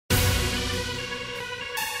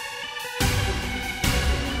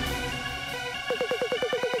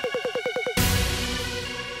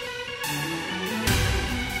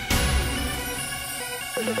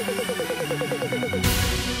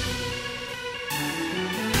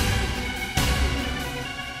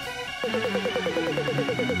Fresh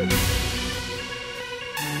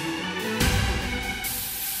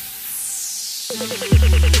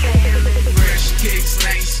kicks,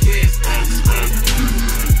 lane swift.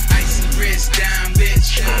 Icy wrist down,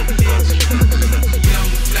 bitch.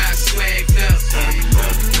 Young fly swagged up.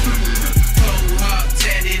 Whole heart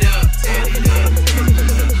tatted up.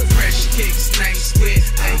 Fresh kicks, lane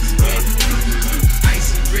swift.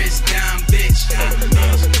 Icy wrist down, bitch.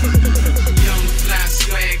 Young fly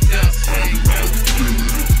swagged up.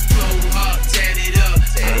 Whole heart tatted up.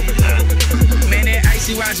 Man, that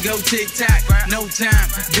icy watch go tick-tock. No time,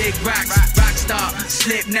 big rocks, rockstar,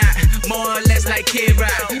 Slipknot, more or less like Kid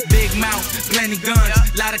Rock. Big mouth, plenty guns,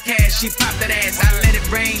 lot of cash, she popped that ass. I let it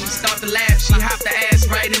rain, start to laugh, she hopped the ass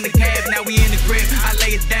right in the cab. Now we in the crib, I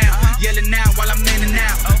lay it down, yelling out while I'm in and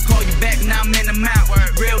out. Call you back, now I'm in the mouth.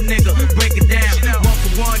 Real nigga, break it down. One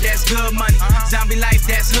for one, that's good money. Zombie life,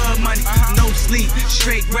 that's hood money. No sleep,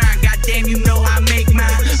 straight grind. Goddamn, you know I make mine.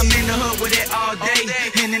 I'm in the hood with it all day,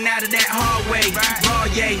 in and out of that hallway. Raw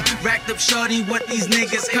yay, racked up shorty, what these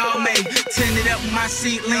niggas call me. Tinted up my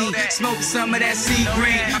seat lean, smoking some of that sea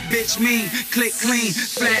green. Bitch mean, click clean,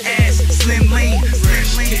 flat ass, slim lean.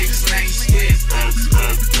 Fresh kicks, lane swift.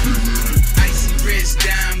 Icy wrist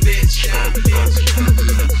down, bitch.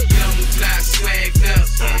 Young fly swagged up.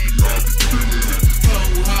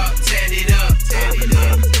 Whole heart tatted up.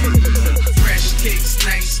 Fresh kicks,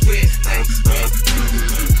 lane swift.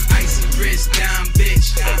 Icy wrist down,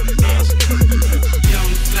 bitch.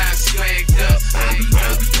 Young fly swagged up.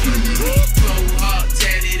 Whole heart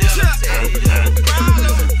tatted up.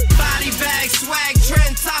 Body bag, swag,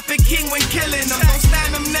 trend, topic, king when killing them. Don't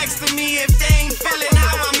stand them next to me if they ain't feeling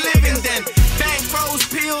how I'm living then. Bank rolls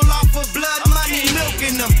peel off of blood money,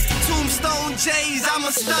 milking them. Tombstone J's,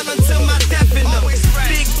 I'ma stun until my death in them.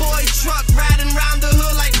 Big boy truck riding round the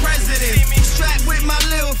hood like president. Strapped with my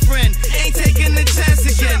little friend, ain't taking the chance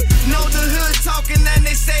again. Know the hood talking and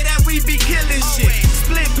they say that we be killing shit.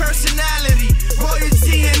 Split personality,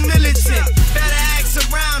 royalty and militant. Better ask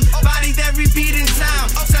around, body that repeat in town.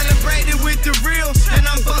 Celebrated with the real, and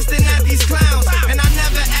I'm busting at these clowns. And I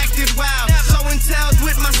never acted wild, show and tell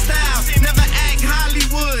with my style. Never act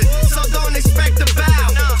Hollywood, so don't expect a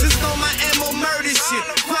bow. Just know my MO murder shit,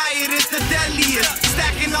 quiet is the deadliest.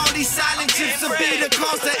 Stacking all these silent chips to be the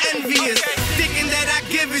cause of envious. Thinking that I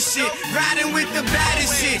give a shit, riding with the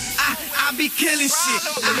baddest shit. I be killing shit,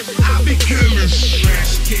 I be killing shit.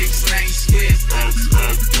 Fresh kicks, lane swift.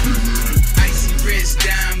 Icy wrist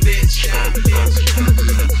down, bitch.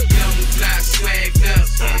 Young fly swagged up.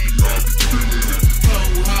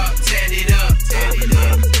 Whole heart tatted up.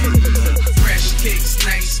 Fresh kicks,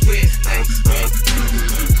 lane swift.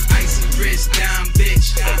 Icy wrist down,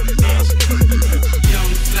 bitch.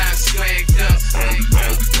 Young fly swagged up.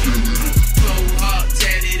 Whole heart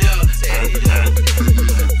tatted up.